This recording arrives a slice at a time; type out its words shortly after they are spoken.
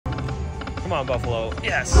Come on, Buffalo.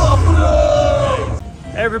 Yes. Buffalo!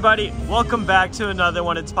 Hey everybody, welcome back to another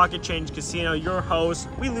one. It's Pocket Change Casino, your host.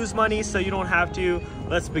 We lose money so you don't have to.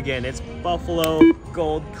 Let's begin. It's Buffalo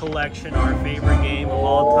Gold Collection, our favorite game of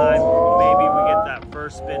all time. Maybe we get that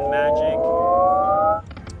first spin magic.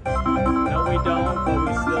 No, we don't, but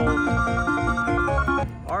we still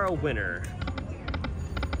are a winner.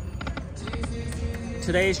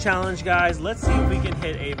 Today's challenge, guys, let's see if we can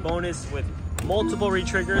hit a bonus with multiple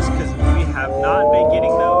retriggers, because we have not been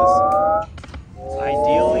getting those.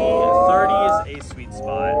 Ideally, 30 is a sweet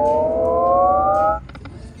spot.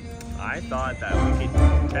 I thought that we could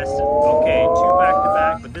test it. Okay, 2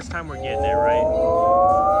 back-to-back, but this time we're getting it right.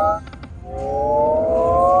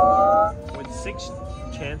 With 6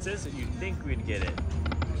 chances, you'd think we'd get it.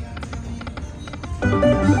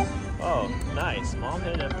 Oh, nice. Mom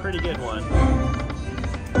hit a pretty good one.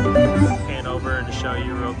 Pan over to show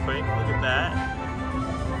you real quick. Look at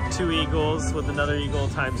that. 2 eagles with another eagle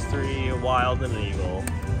times 3, a wild and an eagle.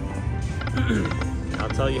 I'll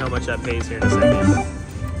tell you how much that pays here in a second.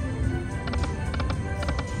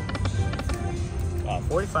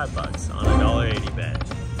 45 bucks on a $1.80 bet.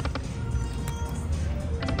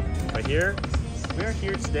 But here, we are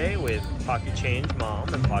here today with Pocket Change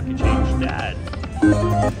Mom and Pocket Change Dad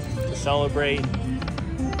to celebrate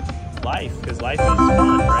life, because life is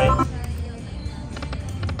fun, right?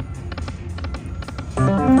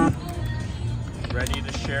 Ready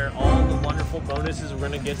to share all the wonderful bonuses we're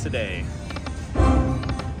going to get today.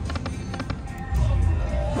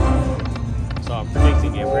 So I'm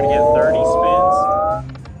predicting we're going to get 30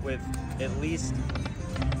 spins with at least,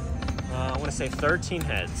 I want to say 13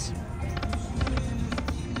 heads.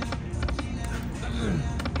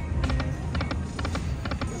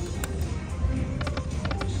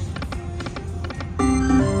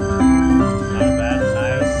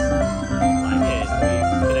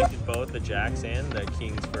 The jacks and the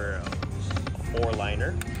kings for a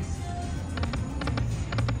 4-liner.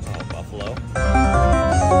 Oh, Buffalo.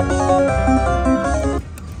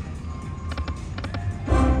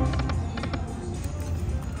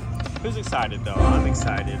 Who's excited though? I'm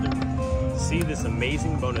excited to see this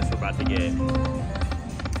amazing bonus we're about to get.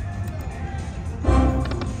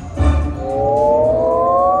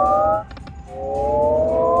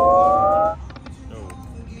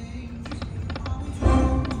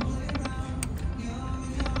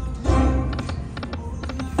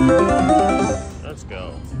 Let's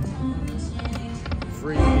go.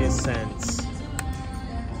 Free cents.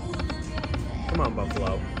 Come on,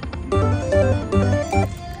 Buffalo.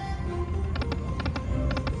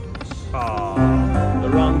 Oh, the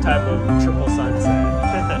wrong type of triple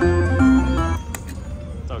sunset.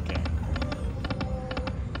 It's okay.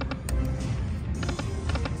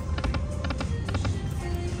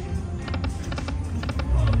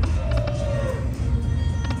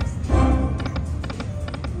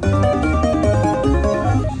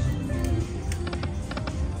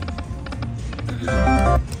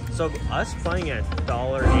 So us playing at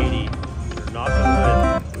 $1.80, knock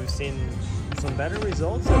on wood, we've seen some better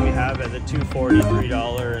results than we have at the $2.40,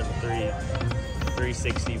 $3, and the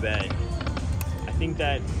 $3.60 bet. I think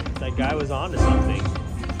that guy was onto something.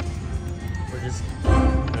 We're just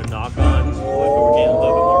gonna knock on wood, but we're getting a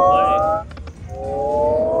little bit more play.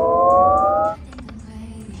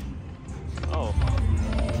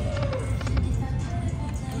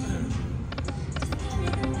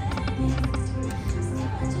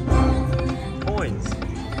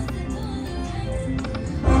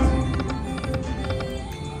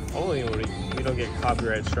 We don't get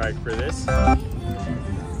copyright strike for this. It's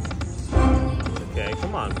okay,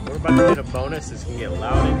 come on. We're about to get a bonus. This can get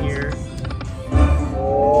loud in here.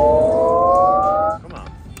 Come on.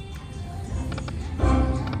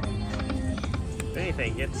 If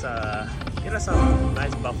anything, get us some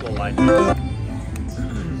nice Buffalo line hits.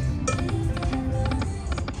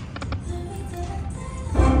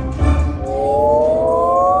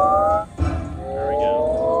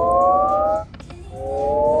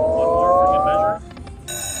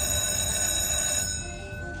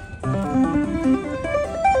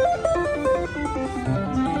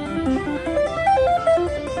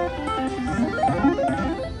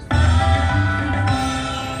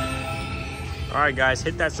 Alright guys,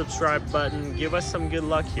 hit that subscribe button. Give us some good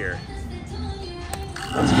luck here.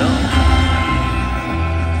 Let's go.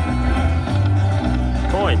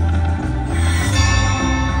 Coin.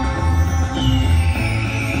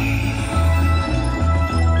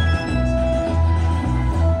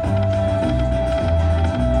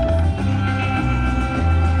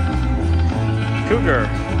 Cougar.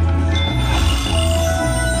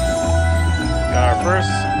 Got our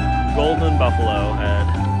first golden buffalo head.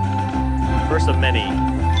 First of many.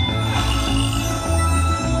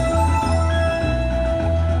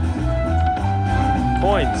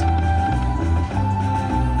 Coins.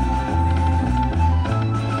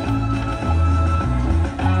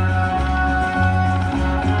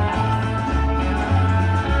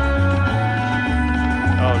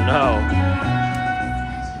 Oh no.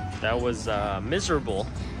 That was miserable.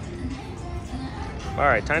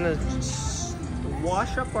 Alright, time to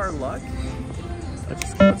wash up our luck.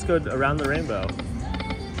 Let's go around the rainbow.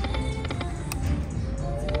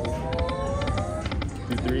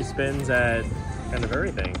 Do 3 spins at kind of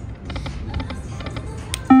everything.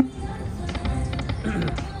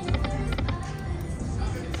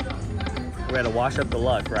 We had to wash up the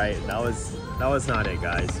luck, right? That was not it,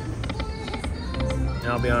 guys. And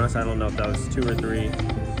I'll be honest, I don't know if that was 2 or 3.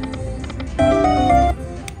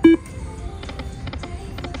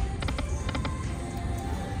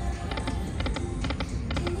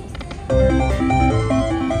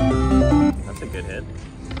 That's a good hit.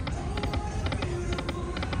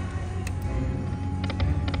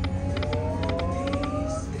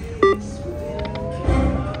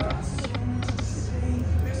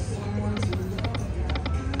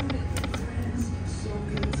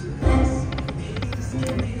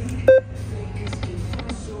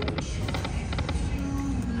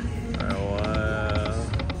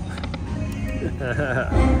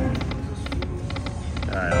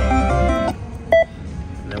 Alright,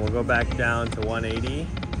 and then we'll go back down to 180.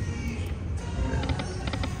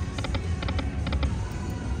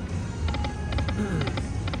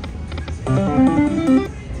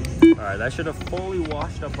 Alright, that should have fully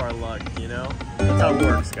washed up our luck, you know? That's how it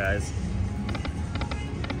works, guys.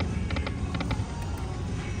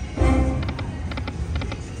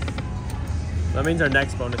 That means our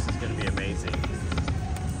next bonus is going to be amazing.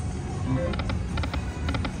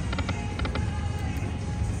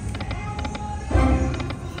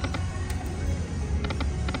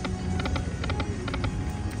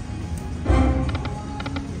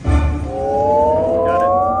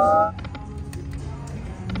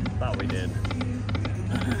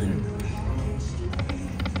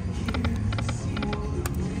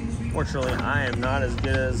 Fortunately, I am not as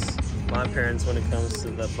good as my parents when it comes to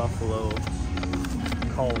the buffalo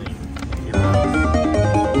calling. You know?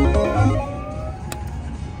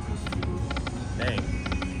 Dang.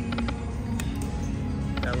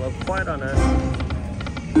 Got a little quiet on us.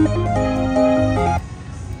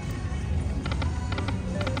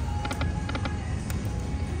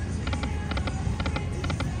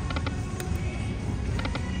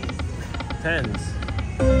 Tens.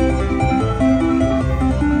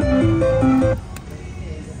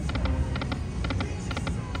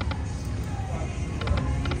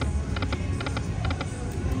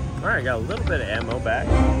 Alright, got a little bit of ammo back.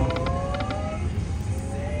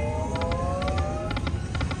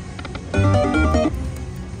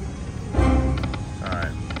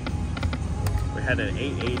 Alright. We had an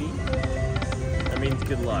 880. That means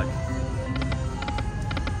good luck.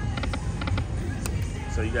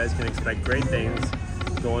 So you guys can expect great things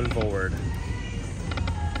going forward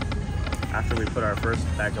after we put our first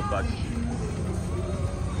backup bucket.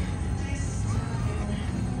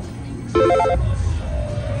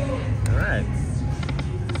 Alright.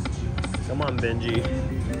 Come on, Benji.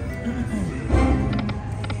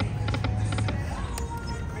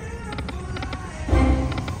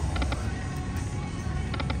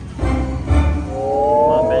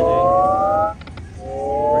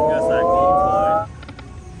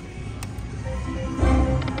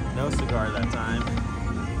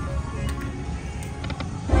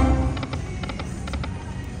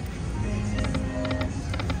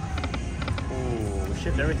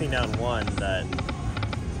 Shift everything down 1, that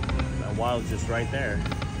wild's just right there.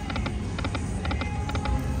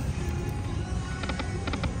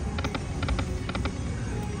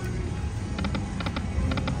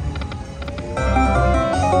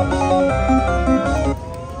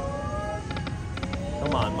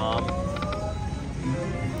 Come on, Mom.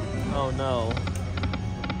 Oh no.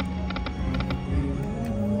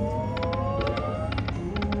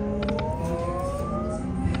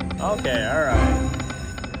 Okay, alright.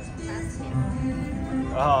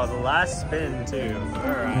 Oh, the last spin too.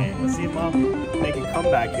 Alright, let's see if Mom make a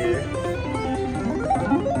comeback here.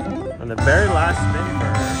 On the very last spin for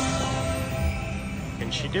her.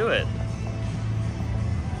 Can she do it?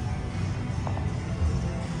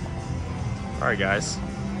 Alright guys,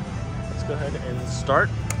 let's go ahead and start.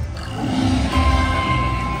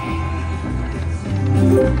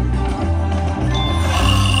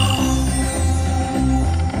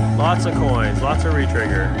 Lots of coins, lots of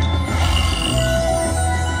retrigger.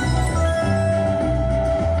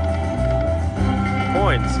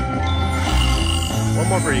 coins. One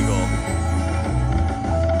more for eagle.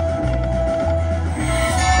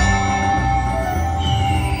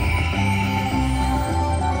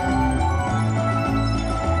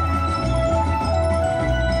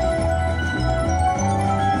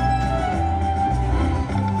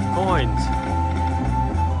 Coins.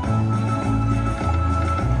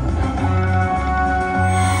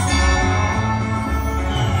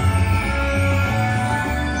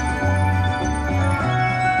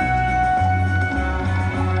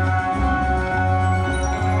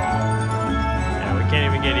 Can't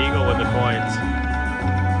even get eagle with the coins.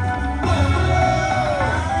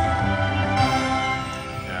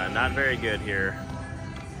 Yeah, not very good here.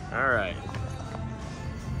 All right.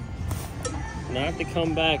 Now I have to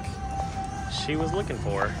come back. She was looking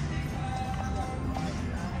for.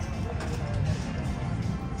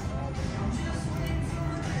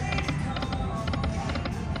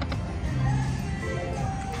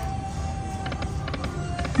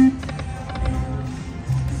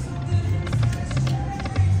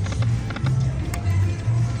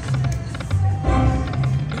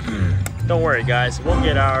 Don't worry guys, we'll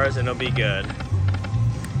get ours and it'll be good. In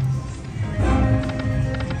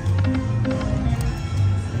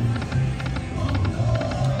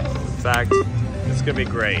fact, it's gonna be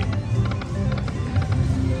great.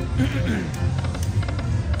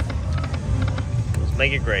 Let's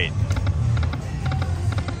make it great.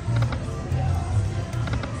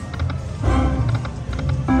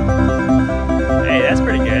 Hey, that's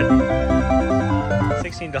pretty good.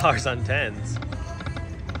 $16 on 10s.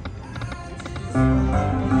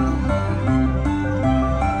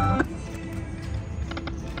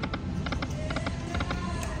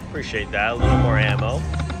 Appreciate that. A little more ammo.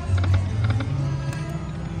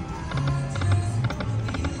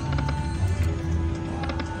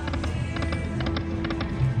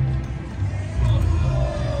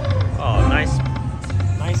 Oh, nice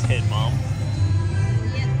hit, Mom.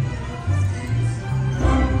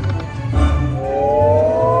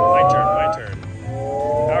 My turn.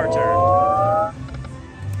 Our turn.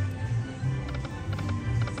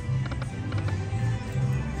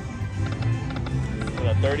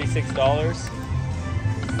 $36.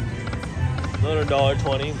 Another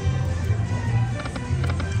 $1.20.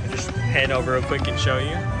 I'll just hand over real quick and show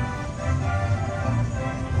you.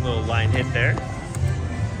 A little line hit there.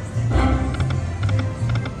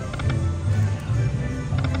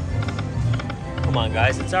 Come on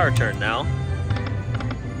guys, it's our turn now.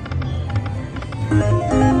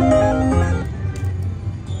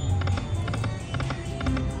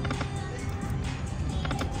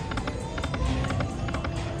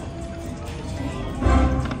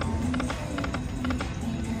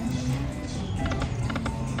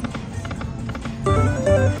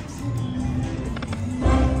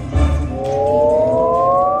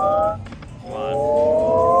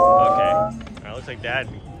 Like that.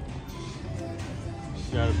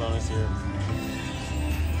 Got a bonus here.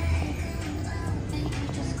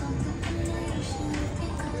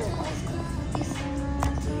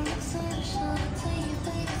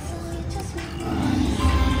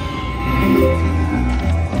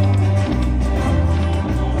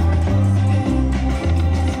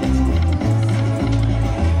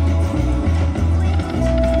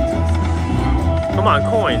 Come on,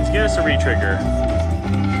 coins, get us a retrigger.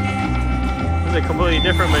 A completely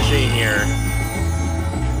different machine here.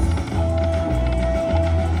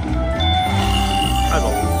 Has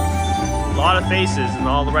a lot of faces in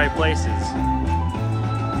all the right places.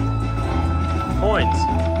 Coins.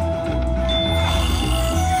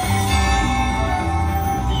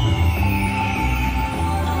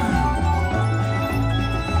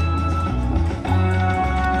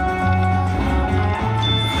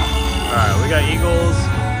 Alright, we got eagles.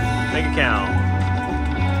 Make it count.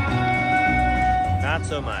 Not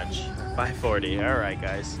so much. 540. Alright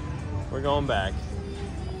guys. We're going back.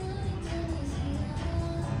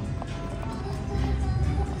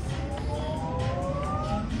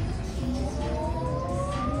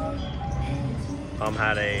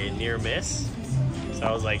 Had a near miss. So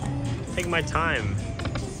I was like taking my time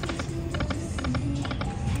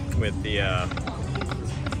with the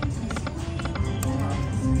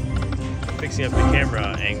fixing up the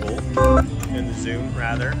camera angle and the zoom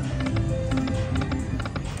rather.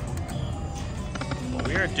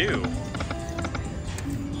 We are due.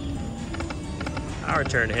 Our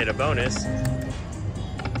turn to hit a bonus.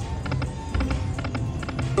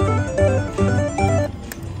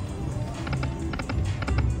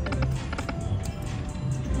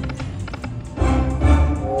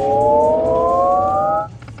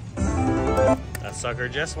 That sucker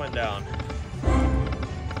just went down.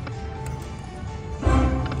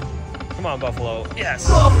 Come on, Buffalo. Yes.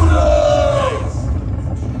 Nice.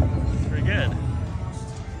 Pretty good.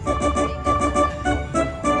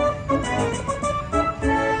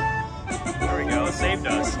 There we go. It saved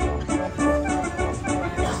us.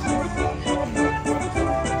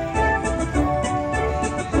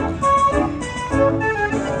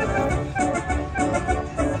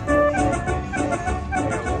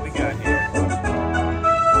 What we got here?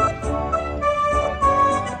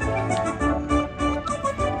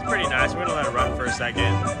 It's pretty nice. We're gonna let it run for a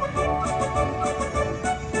second.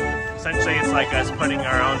 Essentially, it's like us putting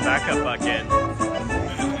our own backup buck in.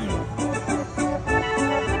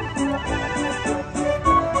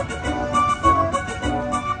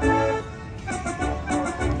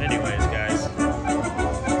 Anyways, guys.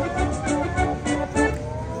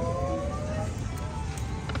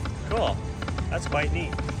 Cool. That's quite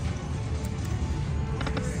neat.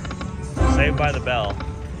 Saved by the bell.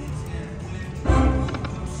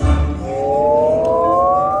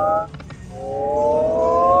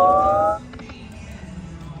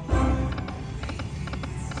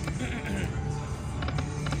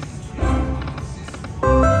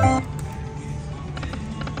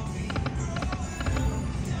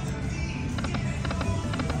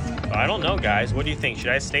 I don't know, guys. What do you think? Should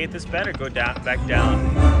I stay at this bet or go down, back down?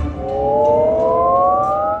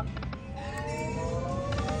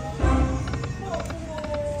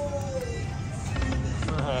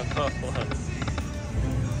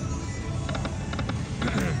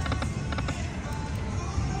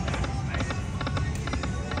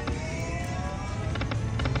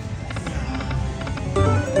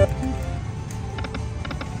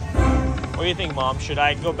 What do you think, Mom? Should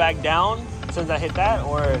I go back down since I hit that,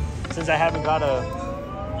 or since I haven't got a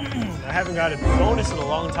bonus in a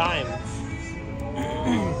long time?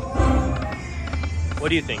 What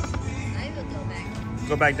do you think? I will go back.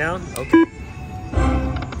 Go back down? Okay.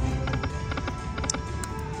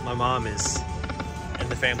 My mom is, in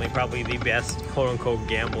the family, probably the best quote-unquote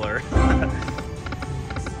gambler.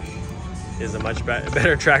 Is a much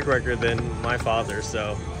better track record than my father,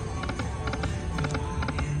 so.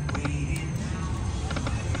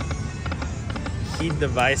 Heed the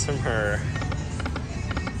advice from her.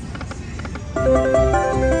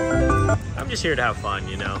 I'm just here to have fun,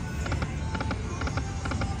 you know.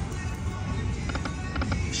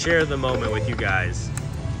 Share the moment with you guys.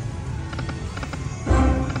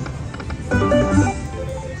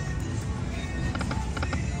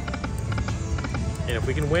 And if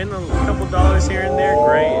we can win a couple dollars here and there,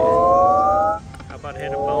 great. How about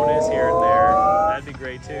hit a bonus here and there? That'd be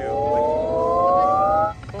great too.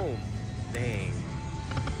 Boom. Dang.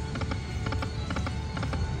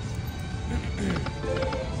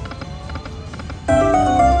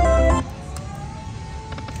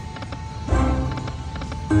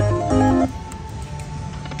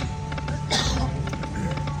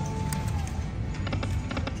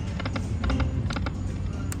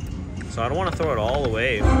 So I don't want to throw it all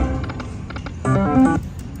away.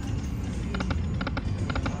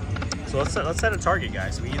 So let's set a target,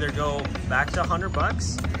 guys. We either go back to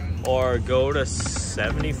 $100 or go to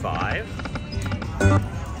 75.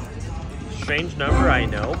 Strange number, I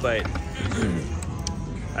know, but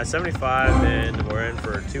at 75, then we're in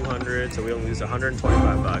for 200, so we only lose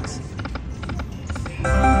 125 bucks.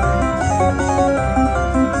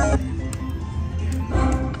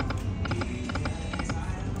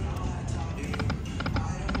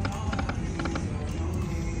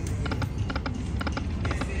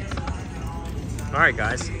 All right,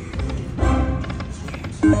 guys.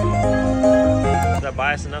 Does that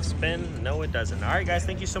buy us enough spin? No, it doesn't. All right, guys,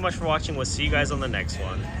 thank you so much for watching. We'll see you guys on the next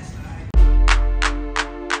one.